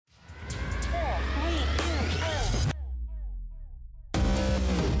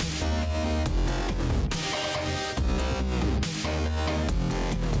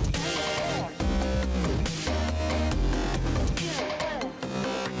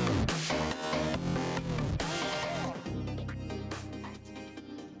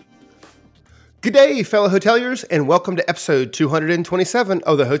Good day, fellow hoteliers, and welcome to episode 227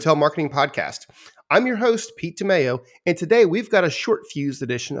 of the Hotel Marketing Podcast. I'm your host, Pete DeMeo, and today we've got a short fused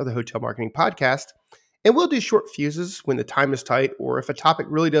edition of the Hotel Marketing Podcast. And we'll do short fuses when the time is tight or if a topic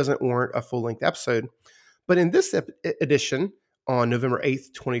really doesn't warrant a full-length episode. But in this edition, on November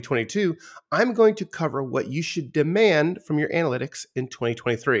 8th, 2022, I'm going to cover what you should demand from your analytics in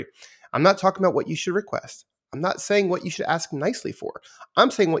 2023. I'm not talking about what you should request. I'm not saying what you should ask nicely for.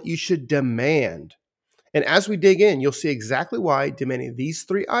 I'm saying what you should demand. And as we dig in, you'll see exactly why demanding these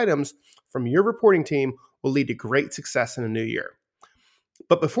three items from your reporting team will lead to great success in the new year.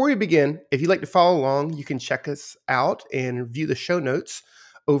 But before we begin, if you'd like to follow along, you can check us out and view the show notes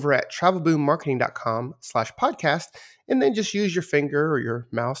over at travelboommarketing.com/podcast, and then just use your finger or your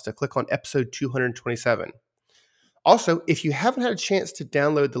mouse to click on episode 227. Also, if you haven't had a chance to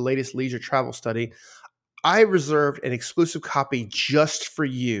download the latest leisure travel study, I reserved an exclusive copy just for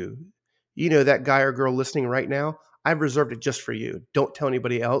you. You know, that guy or girl listening right now, I've reserved it just for you. Don't tell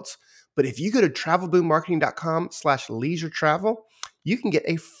anybody else. But if you go to travelboommarketing.com/leisure travel, you can get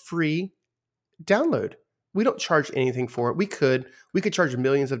a free download. We don't charge anything for it. We could charge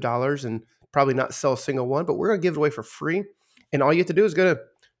millions of dollars and probably not sell a single one, but we're going to give it away for free. And all you have to do is go to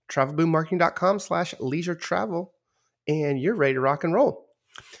travelboommarketing.com/leisure travel and you're ready to rock and roll.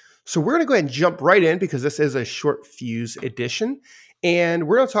 So we're going to go ahead and jump right in because this is a short fuse edition. And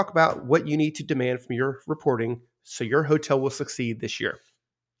we're going to talk about what you need to demand from your reporting so your hotel will succeed this year.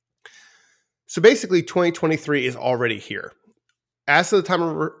 So basically, 2023 is already here. As of the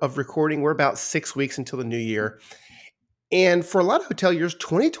time of recording, we're about 6 weeks until the new year. And for a lot of hoteliers,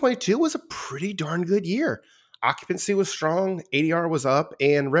 2022 was a pretty darn good year. Occupancy was strong, ADR was up,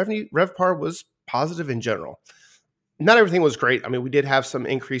 and RevPAR was positive in general. Not everything was great. I mean, we did have some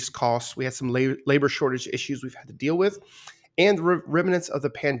increased costs. We had some labor shortage issues we've had to deal with. And the remnants of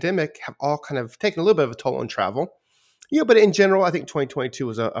the pandemic have all kind of taken a little bit of a toll on travel. But in general, I think 2022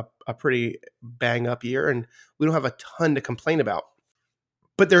 was a pretty bang up year, and we don't have a ton to complain about.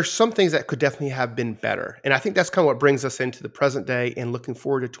 But there's some things that could definitely have been better. And I think that's kind of what brings us into the present day and looking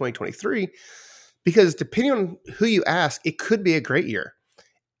forward to 2023, because depending on who you ask, it could be a great year.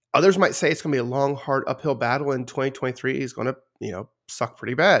 Others might say it's going to be a long, hard uphill battle, and 2023 is going to, suck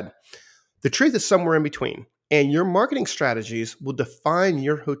pretty bad. The truth is somewhere in between, and your marketing strategies will define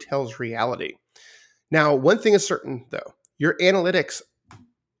your hotel's reality. Now, one thing is certain, though, your analytics,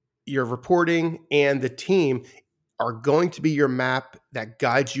 your reporting, and the team are going to be your map that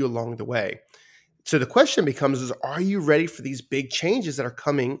guides you along the way. So the question becomes, are you ready for these big changes that are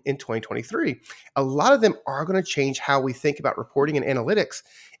coming in 2023? A lot of them are going to change how we think about reporting and analytics.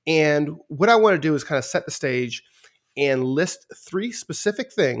 And what I want to do is kind of set the stage and list three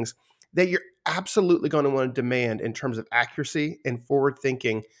specific things that you're absolutely going to want to demand in terms of accuracy and forward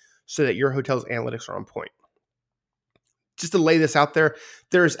thinking so that your hotel's analytics are on point. Just to lay this out there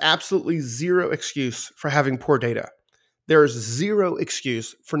is absolutely zero excuse for having poor data. There is zero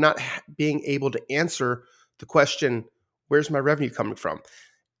excuse for not being able to answer the question, where's my revenue coming from?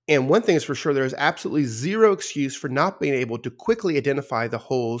 And one thing is for sure, there is absolutely zero excuse for not being able to quickly identify the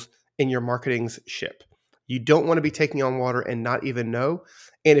holes in your marketing's ship. You don't want to be taking on water and not even know.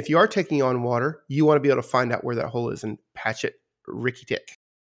 And if you are taking on water, you want to be able to find out where that hole is and patch it ricky-tick.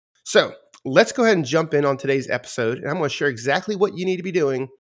 So let's go ahead and jump in on today's episode. And I'm going to share exactly what you need to be doing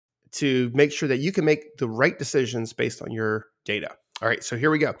to make sure that you can make the right decisions based on your data. All right, so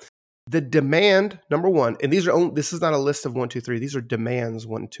here we go. The demand, number one, and this is not a list of 1, 2, 3. These are demands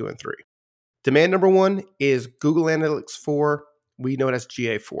 1, 2, and 3. Demand number one is Google Analytics 4. We know it as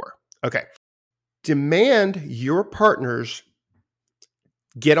GA4. Okay. Demand your partners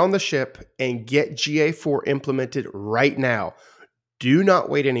get on the ship and get GA4 implemented right now. Do not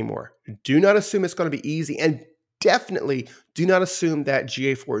wait anymore. Do not assume it's going to be easy, and definitely do not assume that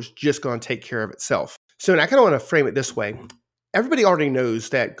GA4 is just going to take care of itself. So, and I kind of want to frame it this way. Everybody already knows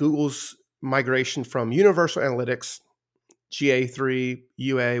that Google's migration from Universal Analytics, GA3,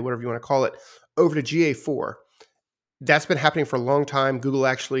 UA, whatever you want to call it, over to GA4, that's been happening for a long time. Google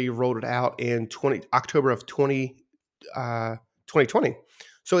actually rolled it out in October of 2020.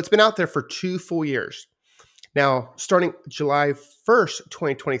 So it's been out there for 2 full years. Now, starting July 1st,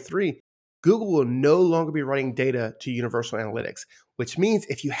 2023, Google will no longer be running data to Universal Analytics, which means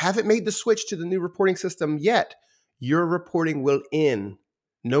if you haven't made the switch to the new reporting system yet, your reporting will end.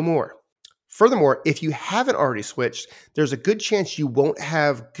 No more. Furthermore, if you haven't already switched, there's a good chance you won't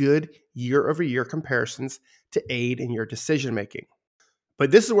have good year-over-year comparisons to aid in your decision-making.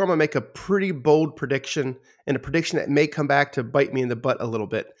 But this is where I'm going to make a pretty bold prediction, and a prediction that may come back to bite me in the butt a little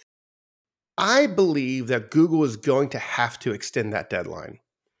bit. I believe that Google is going to have to extend that deadline.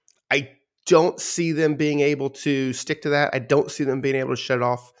 I don't see them being able to stick to that. I don't see them being able to shut it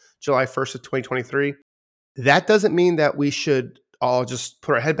off July 1st of 2023. That doesn't mean that we should all just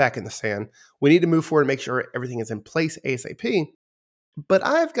put our head back in the sand. We need to move forward and make sure everything is in place ASAP. But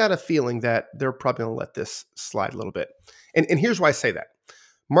I've got a feeling that they're probably going to let this slide a little bit. And here's why I say that.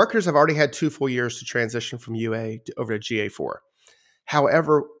 Marketers have already had 2 full years to transition from UA over to GA4.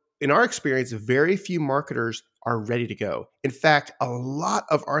 However, in our experience, very few marketers are ready to go. In fact, a lot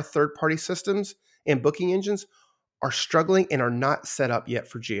of our third-party systems and booking engines are struggling and are not set up yet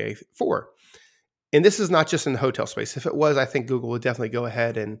for GA4. And this is not just in the hotel space. If it was, I think Google would definitely go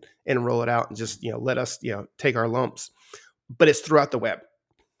ahead and roll it out and just let us take our lumps. But it's throughout the web.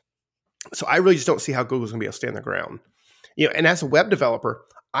 So I really just don't see how Google's going to be able to stand their ground. And as a web developer,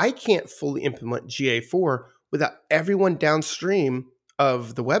 I can't fully implement GA4 without everyone downstream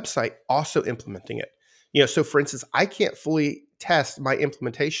of the website also implementing it. So for instance, I can't fully test my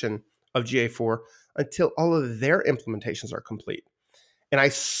implementation of GA4 until all of their implementations are complete. And I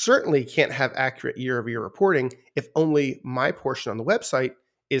certainly can't have accurate year-over-year reporting if only my portion on the website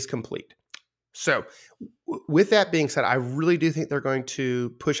is complete. So with that being said, I really do think they're going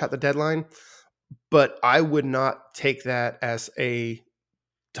to push out the deadline, but I would not take that as a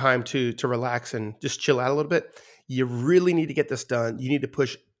time to relax and just chill out a little bit. You really need to get this done. You need to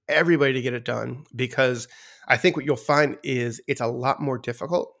push everybody to get it done, because I think what you'll find is it's a lot more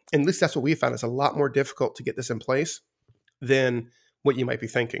difficult. And at least that's what we found. It's a lot more difficult to get this in place than what you might be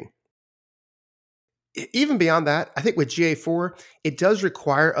thinking. Even beyond that, I think with GA4, it does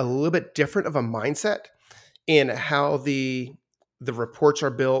require a little bit different of a mindset in how the reports are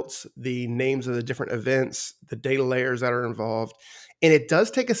built, the names of the different events, the data layers that are involved. And it does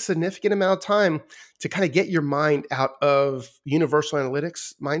take a significant amount of time to kind of get your mind out of universal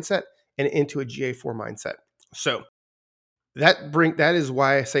analytics mindset and into a GA4 mindset. So that is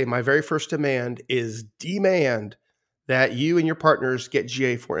why I say my very first demand is demand that you and your partners get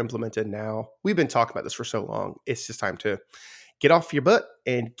GA4 implemented now. We've been talking about this for so long. It's just time to get off your butt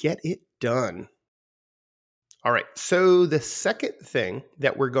and get it done. All right. So the second thing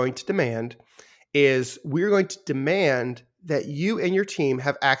that we're going to demand is we're going to demand that you and your team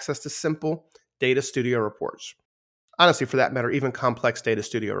have access to simple Data Studio reports. Honestly, for that matter, even complex Data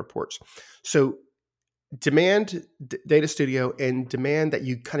Studio reports. So demand Data Studio and demand that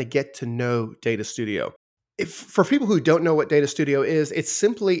you kind of get to know Data Studio. For people who don't know what Data Studio is, it's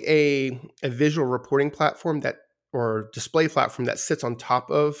simply a visual reporting platform or display platform that sits on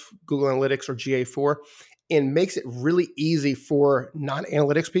top of Google Analytics or GA4 and makes it really easy for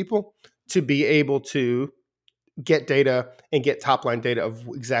non-analytics people to be able to get data and get top-line data of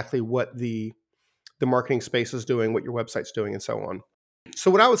exactly what the marketing space is doing, what your website's doing, and so on. So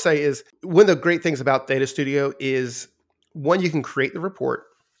what I would say is one of the great things about Data Studio is, one, you can create the report.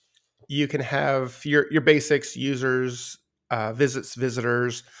 You can have your basics, users, visits,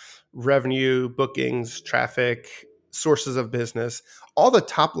 visitors, revenue, bookings, traffic, sources of business, all the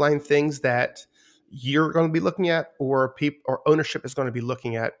top line things that you're going to be looking at or ownership is going to be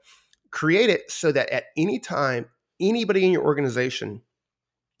looking at. Create it so that at any time, anybody in your organization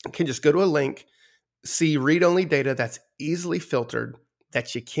can just go to a link, see read-only data that's easily filtered,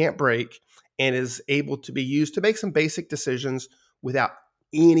 that you can't break, and is able to be used to make some basic decisions without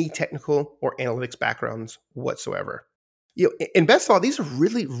any technical or analytics backgrounds whatsoever. And best of all, these are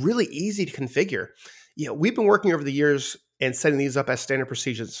really, really easy to configure. We've been working over the years and setting these up as standard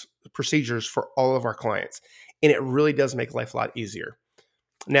procedures for all of our clients, and it really does make life a lot easier.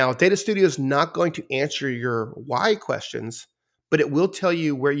 Now, Data Studio is not going to answer your why questions, but it will tell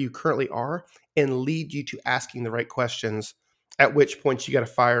you where you currently are and lead you to asking the right questions, at which point you got to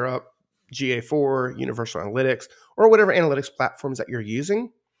fire up GA4, Universal Analytics, or whatever analytics platforms that you're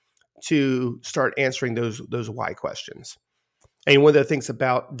using to start answering those why questions. And one of the things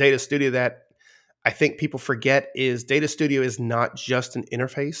about Data Studio that I think people forget is Data Studio is not just an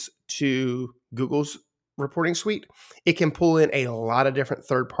interface to Google's reporting suite. It can pull in a lot of different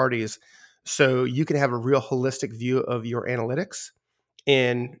third parties, so you can have a real holistic view of your analytics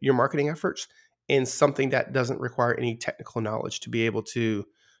and your marketing efforts in something that doesn't require any technical knowledge to be able to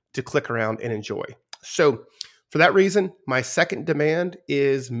click around and enjoy. So for that reason, my second demand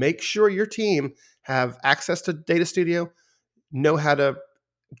is make sure your team have access to Data Studio, know how to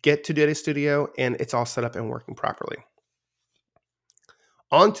get to Data Studio, and it's all set up and working properly.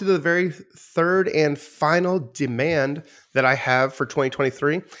 On to the very third and final demand that I have for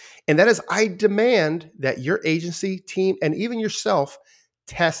 2023, and that is I demand that your agency, team, and even yourself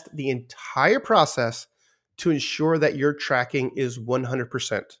test the entire process to ensure that your tracking is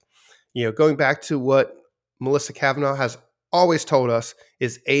 100%. Going back to what Melissa Cavanaugh has always told us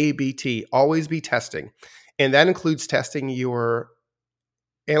is ABT, always be testing. And that includes testing your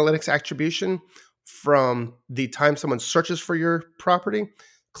analytics attribution from the time someone searches for your property,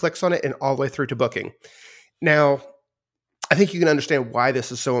 clicks on it, and all the way through to booking. Now, I think you can understand why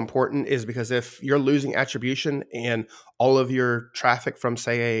this is so important is because if you're losing attribution and all of your traffic from,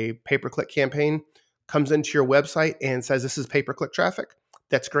 say, a pay-per-click campaign comes into your website and says this is pay-per-click traffic,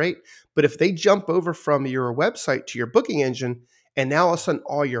 that's great. But if they jump over from your website to your booking engine and now all of a sudden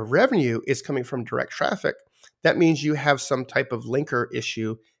all your revenue is coming from direct traffic, that means you have some type of linker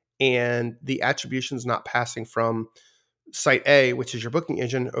issue and the attribution is not passing from site A, which is your booking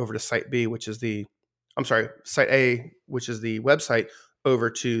engine, over to site B, which is site A, which is the website, over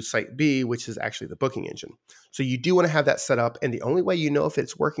to site B, which is actually the booking engine. So you do want to have that set up. And the only way you know if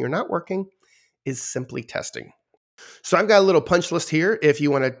it's working or not working is simply testing. So I've got a little punch list here. If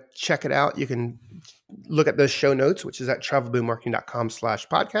you want to check it out, you can look at the show notes, which is at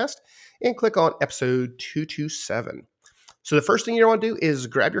travelboommarketing.com/podcast, and click on episode 227. So the first thing you want to do is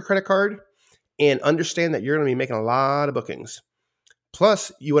grab your credit card and understand that you're going to be making a lot of bookings.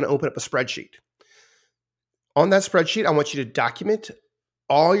 Plus, you want to open up a spreadsheet. On that spreadsheet, I want you to document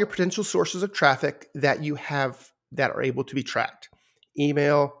all your potential sources of traffic that you have that are able to be tracked.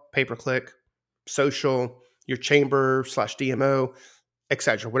 Email, pay-per-click, social, your chamber/DMO,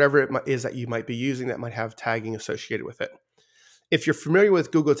 etc. Whatever it is that you might be using that might have tagging associated with it. If you're familiar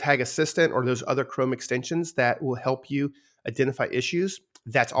with Google Tag Assistant or those other Chrome extensions that will help you identify issues,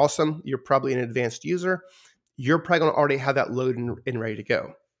 that's awesome. You're probably an advanced user. You're probably going to already have that loaded and ready to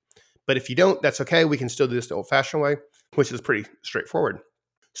go. But if you don't, that's okay. We can still do this the old-fashioned way, which is pretty straightforward.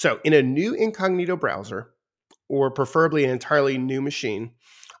 So in a new incognito browser, or preferably an entirely new machine,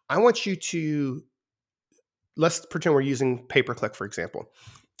 I want you to, let's pretend we're using pay-per-click, for example.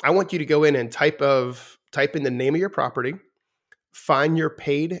 I want you to go in and type in the name of your property, find your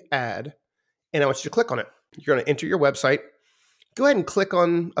paid ad, and I want you to click on it. You're going to enter your website. Go ahead and click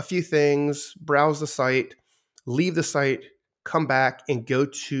on a few things, browse the site, leave the site, come back, and go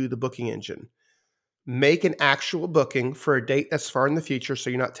to the booking engine. Make an actual booking for a date that's far in the future, so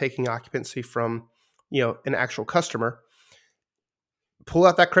you're not taking occupancy from, an actual customer. Pull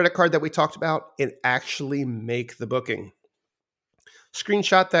out that credit card that we talked about and actually make the booking.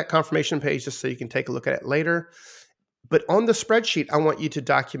 Screenshot that confirmation page just so you can take a look at it later. But on the spreadsheet, I want you to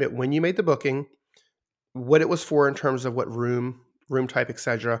document when you made the booking, what it was for in terms of what room type,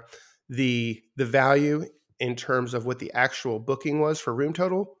 etc. The value in terms of what the actual booking was for room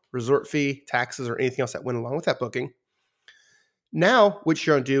total, resort fee, taxes, or anything else that went along with that booking. Now, what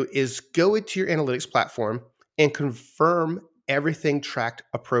you're going to do is go into your analytics platform and confirm everything tracked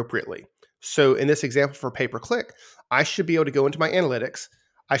appropriately. So in this example for pay-per-click, I should be able to go into my analytics.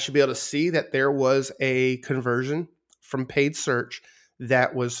 I should be able to see that there was a conversion from paid search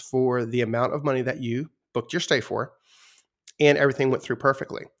that was for the amount of money that you booked your stay for, and everything went through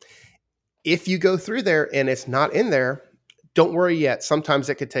perfectly. If you go through there and it's not in there, don't worry yet. Sometimes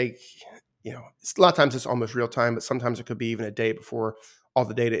it could take, a lot of times it's almost real time, but sometimes it could be even a day before all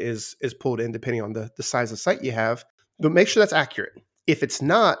the data is pulled in, depending on the size of site you have. But make sure that's accurate. If it's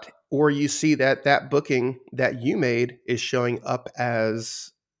not, or you see that booking that you made is showing up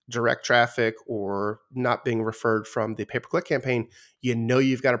as direct traffic or not being referred from the pay-per-click campaign,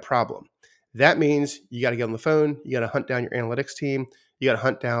 you've got a problem. That means you got to get on the phone, you got to hunt down your analytics team, you got to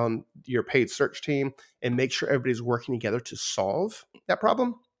hunt down your paid search team and make sure everybody's working together to solve that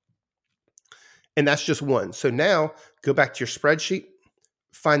problem. And that's just one. So now go back to your spreadsheet,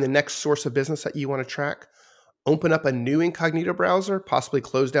 find the next source of business that you want to track, open up a new incognito browser, possibly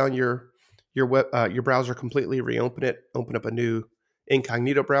close down your browser completely, reopen it, open up a new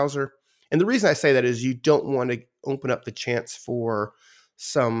incognito browser. And the reason I say that is you don't want to open up the chance for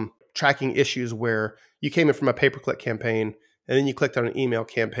some tracking issues where you came in from a pay-per-click campaign and then you clicked on an email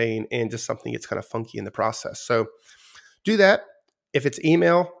campaign and just something gets kind of funky in the process. So do that. If it's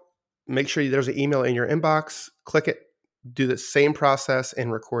email, make sure there's an email in your inbox, click it, do the same process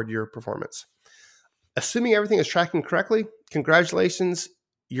and record your performance. Assuming everything is tracking correctly, congratulations,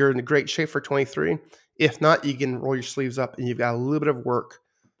 you're in great shape for 23. If not, you can roll your sleeves up and you've got a little bit of work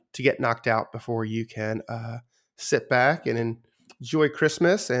to get knocked out before you can sit back and enjoy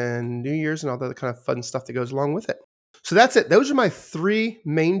Christmas and New Year's and all the other kind of fun stuff that goes along with it. So that's it. Those are my 3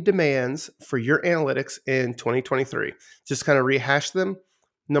 main demands for your analytics in 2023. Just kind of rehash them.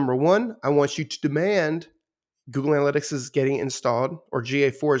 Number 1, I want you to demand Google Analytics is getting installed or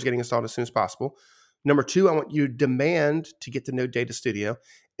GA4 is getting installed as soon as possible. Number 2, I want you to demand to get to know Data Studio.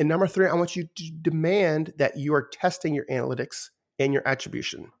 And number 3, I want you to demand that you are testing your analytics and your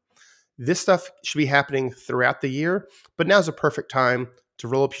attribution. This stuff should be happening throughout the year, but now's a perfect time to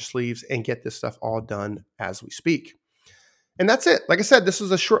roll up your sleeves and get this stuff all done as we speak. And that's it. Like I said, this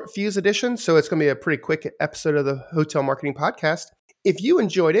was a short fuse edition, so it's going to be a pretty quick episode of the Hotel Marketing Podcast. If you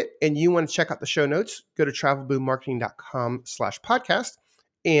enjoyed it and you want to check out the show notes, go to travelboommarketing.com/podcast.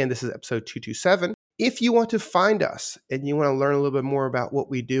 And this is episode 227. If you want to find us and you want to learn a little bit more about what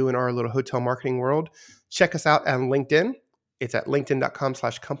we do in our little hotel marketing world, check us out on LinkedIn. It's at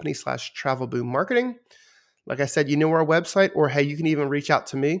linkedin.com/company/travelboommarketing. Like I said, you know our website, or hey, you can even reach out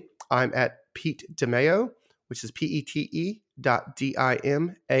to me. I'm at Pete DeMaio, which is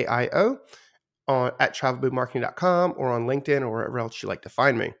PETE.DIMAIO at travelboommarketing.com or on LinkedIn or wherever else you like to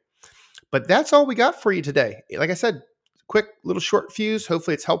find me. But that's all we got for you today. Like I said, quick little short fuse.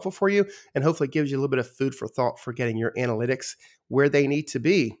 Hopefully it's helpful for you and hopefully it gives you a little bit of food for thought for getting your analytics where they need to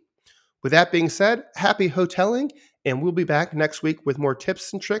be. With that being said, happy hoteling, and we'll be back next week with more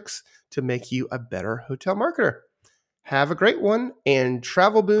tips and tricks to make you a better hotel marketer. Have a great one, and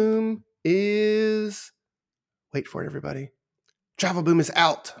Travel Boom is... Wait for it, everybody. Travel Boom is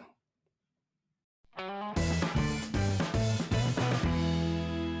out.